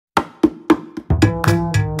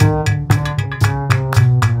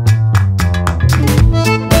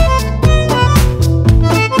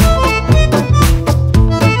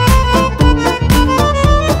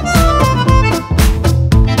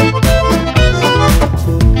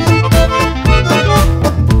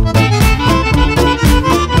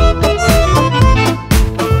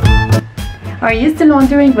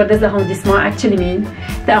wondering what does arrondissement actually mean,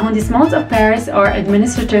 the arrondissements of Paris are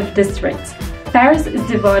administrative districts. Paris is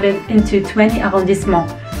divided into 20 arrondissements,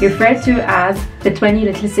 referred to as the 20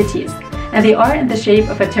 little cities, and they are in the shape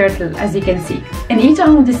of a turtle, as you can see. In each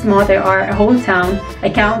arrondissement there are a whole town, a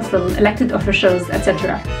council, elected officials,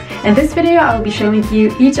 etc. In this video I will be showing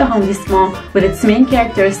you each arrondissement with its main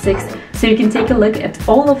characteristics, so you can take a look at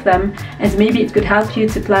all of them and maybe it could help you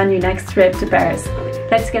to plan your next trip to Paris.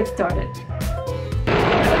 Let's get started.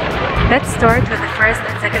 Let's start with the first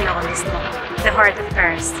and second arrondissement, the heart of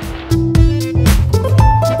Paris.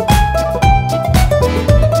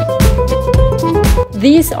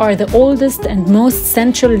 These are the oldest and most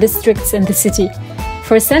central districts in the city.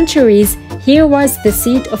 For centuries, here was the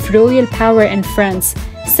seat of royal power in France,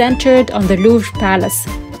 centered on the Louvre Palace.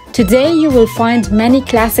 Today you will find many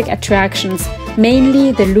classic attractions,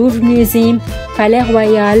 mainly the Louvre Museum, Palais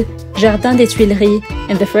Royal, Jardin des Tuileries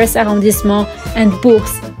in the first arrondissement, and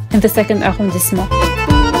Bourse in the second arrondissement.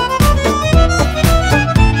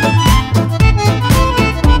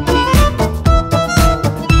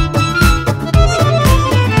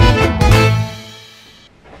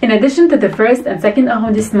 In addition to the first and second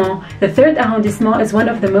arrondissement, the third arrondissement is one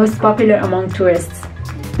of the most popular among tourists.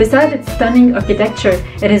 Besides its stunning architecture,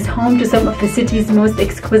 it is home to some of the city's most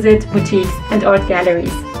exquisite boutiques and art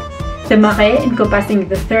galleries. The Marais, encompassing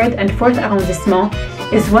the third and fourth arrondissement,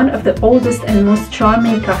 is one of the oldest and most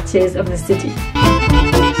charming quartiers of the city.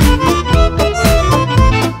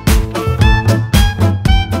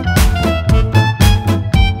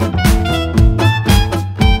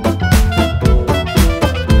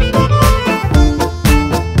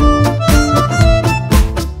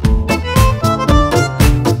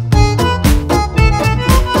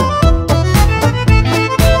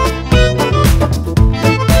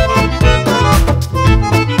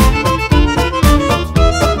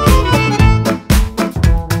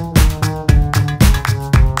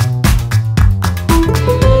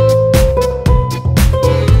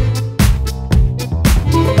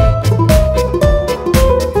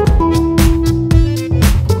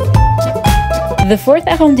 The fourth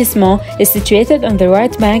arrondissement is situated on the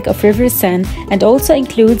right bank of River Seine and also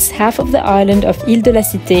includes half of the island of Île de la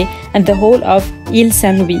Cité and the whole of Île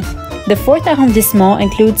Saint-Louis. The fourth arrondissement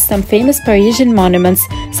includes some famous Parisian monuments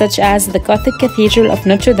such as the Gothic Cathedral of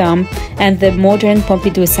Notre Dame and the modern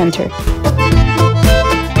Pompidou Center.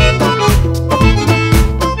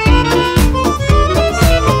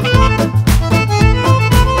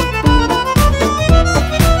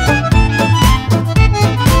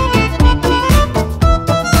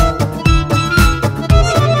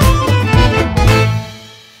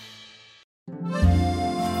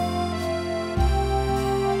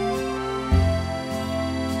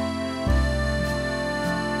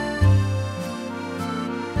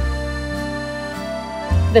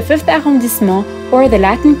 The fifth arrondissement, or the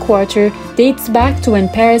Latin Quarter, dates back to when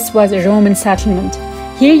Paris was a Roman settlement.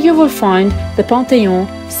 Here you will find the Panthéon,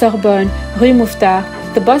 Sorbonne, Rue Mouffetard,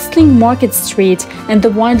 the bustling Market Street, and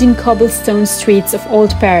the winding cobblestone streets of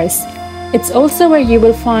Old Paris. It's also where you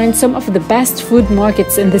will find some of the best food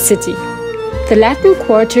markets in the city. The Latin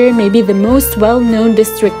Quarter may be the most well-known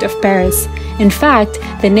district of Paris. In fact,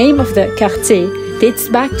 the name of the quartier dates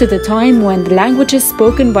back to the time when the languages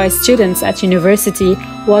spoken by students at university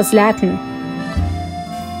was Latin.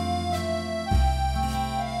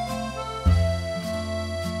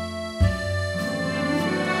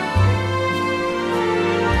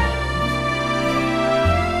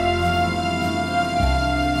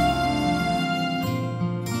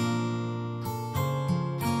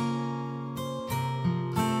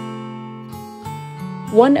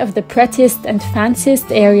 One of the prettiest and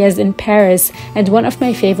fanciest areas in Paris, and one of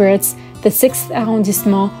my favorites, the 6th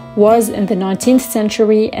arrondissement, was in the 19th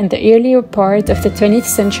century and the earlier part of the 20th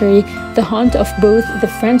century the haunt of both the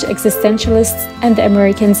French existentialists and the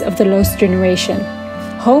Americans of the lost generation.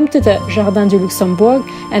 Home to the Jardin du Luxembourg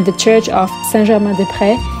and the Church of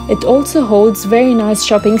Saint-Germain-des-Prés, it also holds very nice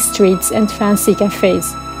shopping streets and fancy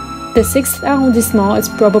cafes. The 6th arrondissement is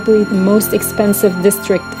probably the most expensive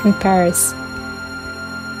district in Paris.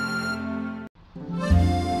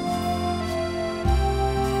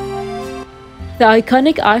 The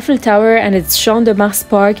iconic Eiffel Tower and its Champ de Mars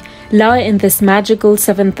Park lie in this magical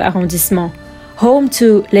 7th arrondissement. Home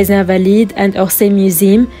to Les Invalides and Orsay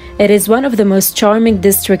Museum, it is one of the most charming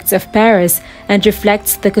districts of Paris and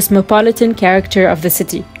reflects the cosmopolitan character of the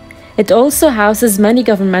city. It also houses many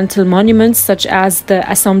governmental monuments such as the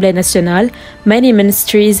Assemblée Nationale, many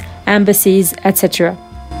ministries, embassies, etc.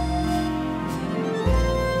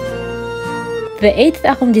 The 8th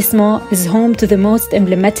arrondissement is home to the most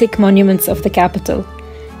emblematic monuments of the capital.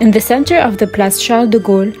 In the center of the Place Charles de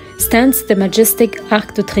Gaulle stands the majestic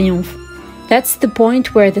Arc de Triomphe. That's the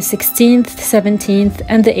point where the 16th, 17th,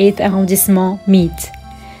 and the 8th arrondissement meet.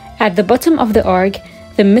 At the bottom of the arc,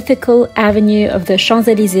 the mythical avenue of the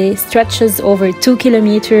Champs-Élysées stretches over 2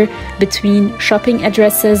 kilometers between shopping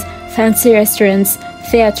addresses, fancy restaurants,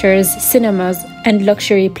 theaters, cinemas, and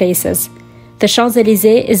luxury places. The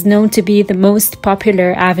Champs-Élysées is known to be the most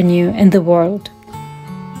popular avenue in the world.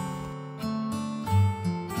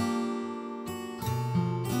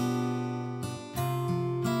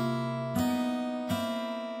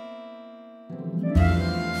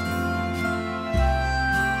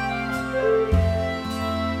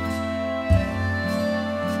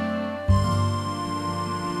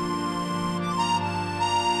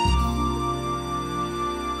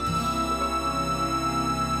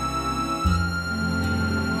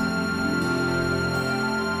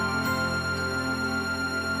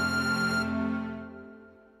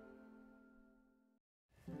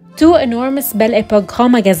 Two enormous Belle Époque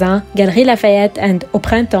Grand Magasins, Galeries Lafayette and Au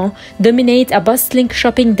Printemps, dominate a bustling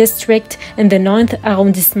shopping district in the 9th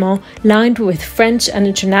arrondissement, lined with French and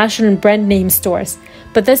international brand name stores.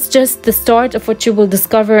 But that's just the start of what you will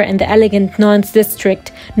discover in the elegant 9th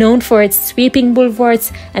district, known for its sweeping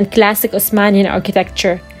boulevards and classic Osmanian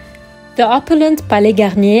architecture. The opulent Palais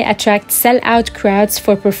Garnier attracts sell-out crowds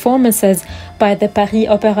for performances by the Paris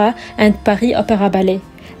Opera and Paris Opera Ballet.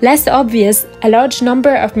 Less obvious, a large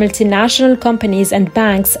number of multinational companies and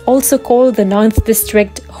banks also call the 9th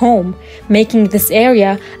district home, making this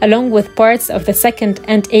area, along with parts of the 2nd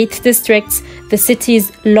and 8th districts, the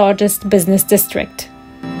city's largest business district.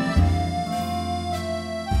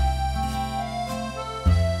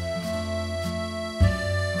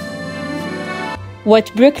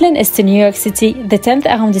 What Brooklyn is to New York City, the 10th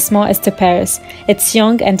arrondissement is to Paris. It's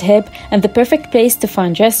young and hip and the perfect place to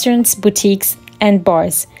find restaurants, boutiques, and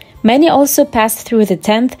bars. Many also pass through the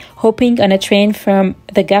 10th, hopping on a train from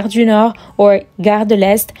the Gare du Nord or Gare de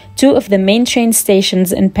l'Est, two of the main train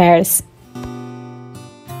stations in Paris.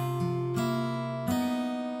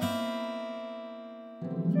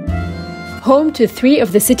 Home to three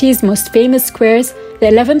of the city's most famous squares, the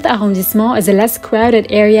 11th arrondissement is a less crowded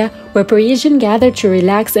area where Parisians gather to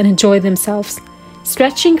relax and enjoy themselves.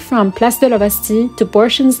 Stretching from Place de la Bastille to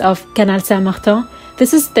portions of Canal Saint-Martin,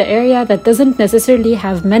 this is the area that doesn't necessarily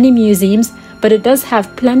have many museums, but it does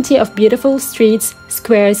have plenty of beautiful streets,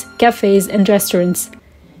 squares, cafes, and restaurants.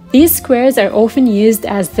 These squares are often used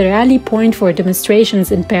as the rally point for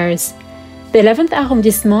demonstrations in Paris. The 11th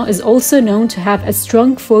arrondissement is also known to have a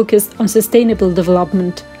strong focus on sustainable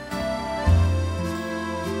development.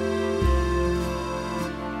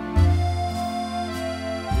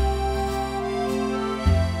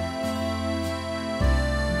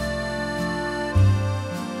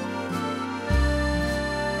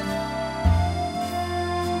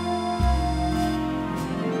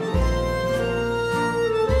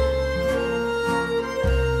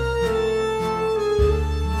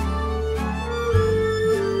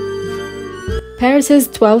 Paris's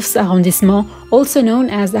 12th arrondissement, also known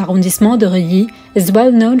as Arrondissement de Reuilly, is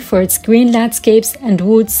well known for its green landscapes and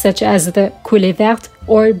woods such as the Coulée Verte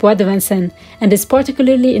or Bois de Vincennes, and is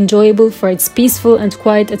particularly enjoyable for its peaceful and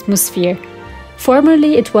quiet atmosphere.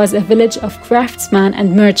 Formerly, it was a village of craftsmen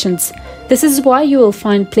and merchants. This is why you will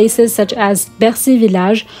find places such as Bercy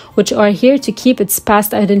Village, which are here to keep its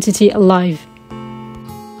past identity alive.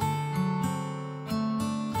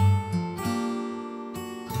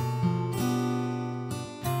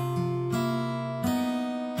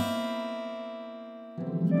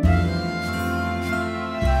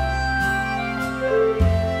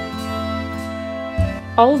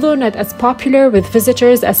 Although not as popular with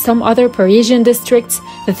visitors as some other Parisian districts,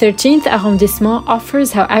 the 13th arrondissement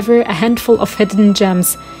offers, however, a handful of hidden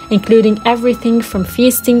gems, including everything from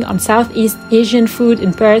feasting on Southeast Asian food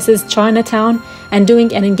in Paris's Chinatown and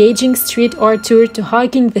doing an engaging street art tour to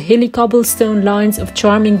hiking the hilly cobblestone lines of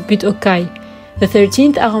charming Butte aux Cailles. The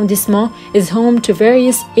 13th arrondissement is home to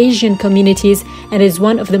various Asian communities and is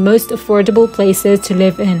one of the most affordable places to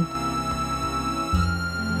live in.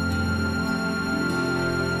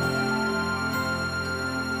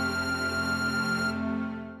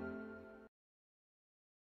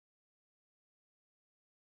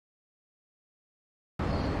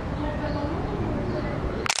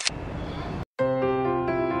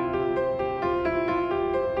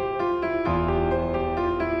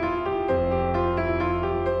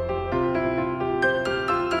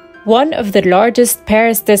 One of the largest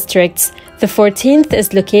Paris districts, the 14th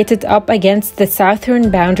is located up against the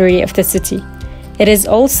southern boundary of the city. It is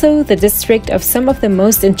also the district of some of the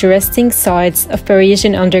most interesting sites of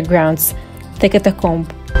Parisian undergrounds, the catacombs.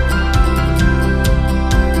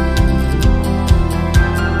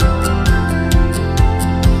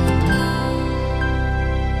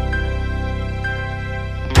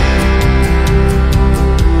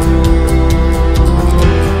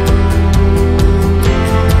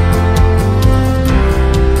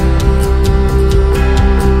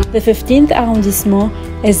 The 15th arrondissement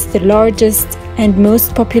is the largest and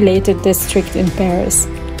most populated district in Paris.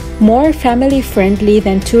 More family-friendly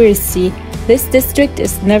than touristy, this district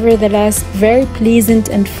is nevertheless very pleasant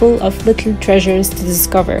and full of little treasures to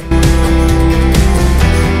discover.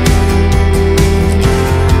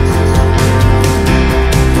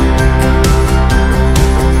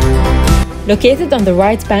 Located on the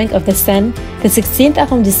right bank of the Seine, the 16th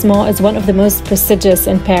arrondissement is one of the most prestigious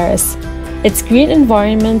in Paris. Its green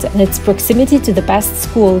environment and its proximity to the best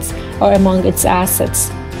schools are among its assets.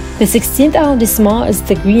 The 16th arrondissement is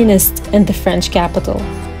the greenest in the French capital.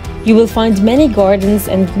 You will find many gardens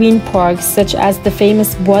and green parks such as the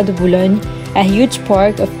famous Bois de Boulogne, a huge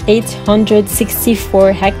park of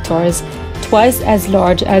 864 hectares, twice as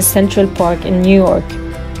large as Central Park in New York.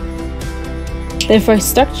 The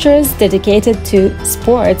infrastructures dedicated to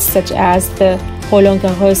sports such as the Roland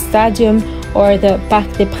Garros Stadium or the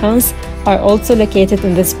Parc des Princes are also located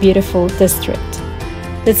in this beautiful district.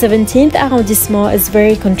 The 17th arrondissement is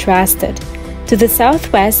very contrasted. To the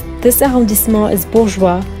southwest, this arrondissement is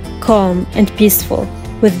bourgeois, calm and peaceful,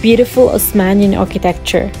 with beautiful Osmanian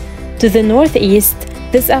architecture. To the northeast,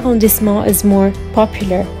 this arrondissement is more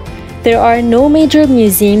popular. There are no major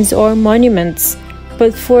museums or monuments,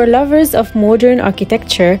 but for lovers of modern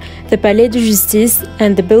architecture, the Palais de Justice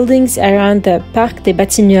and the buildings around the Parc des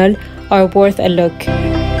Batignolles are worth a look.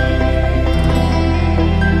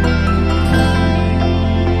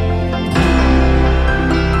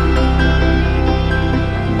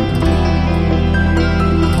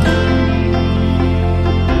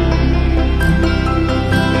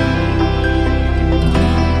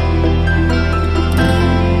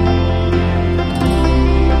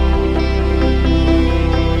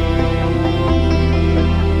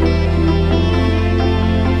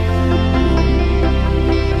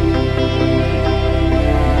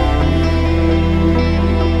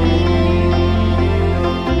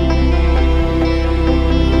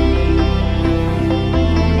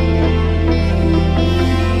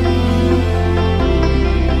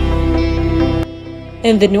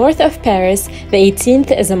 In the north of Paris, the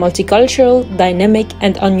 18th is a multicultural, dynamic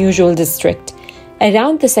and unusual district.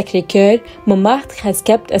 Around the Sacré-Cœur, Montmartre has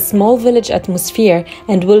kept a small village atmosphere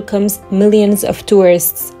and welcomes millions of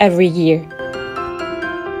tourists every year.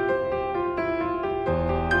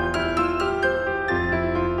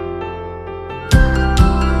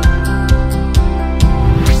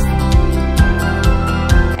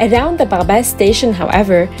 Around the Barbès station,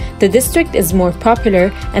 however, the district is more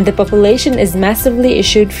popular and the population is massively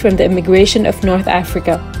issued from the immigration of North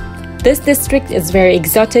Africa. This district is very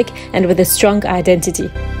exotic and with a strong identity.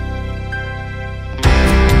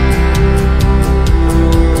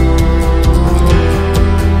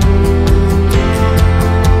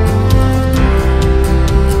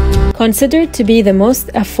 Considered to be the most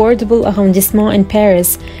affordable arrondissement in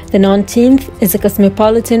Paris, the 19th is a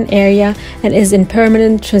cosmopolitan area and is in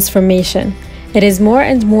permanent transformation. It is more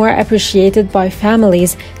and more appreciated by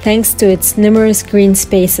families thanks to its numerous green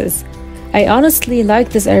spaces. I honestly like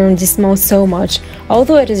this arrondissement so much.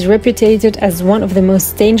 Although it is reputed as one of the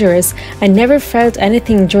most dangerous, I never felt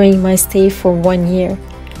anything during my stay for 1 year.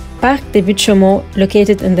 Parc des Buttes-Chaumont,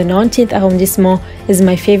 located in the 19th arrondissement, is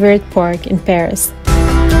my favorite park in Paris.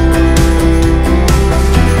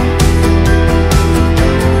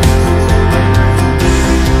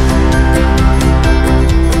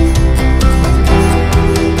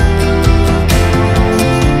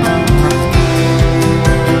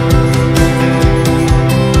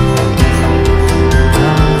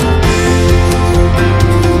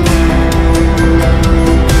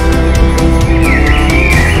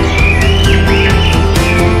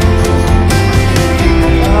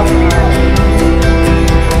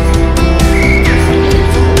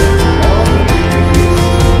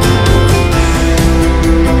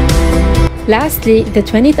 Lastly, the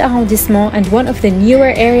 20th arrondissement and one of the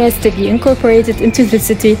newer areas to be incorporated into the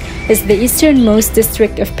city is the easternmost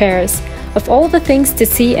district of Paris. Of all the things to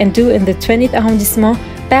see and do in the 20th arrondissement,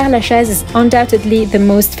 Père-Lachaise is undoubtedly the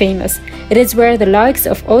most famous. It is where the likes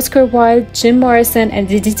of Oscar Wilde, Jim Morrison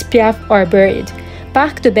and Edith Piaf are buried.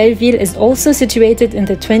 Parc de Belleville is also situated in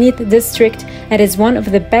the 20th district and is one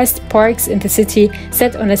of the best parks in the city,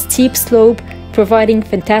 set on a steep slope, providing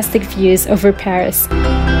fantastic views over Paris.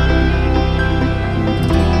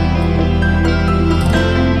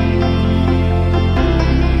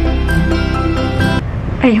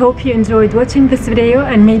 I hope you enjoyed watching this video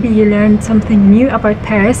and maybe you learned something new about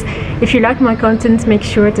Paris. If you like my content, make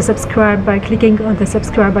sure to subscribe by clicking on the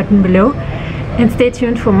subscribe button below. And stay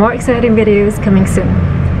tuned for more exciting videos coming soon.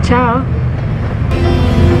 Ciao!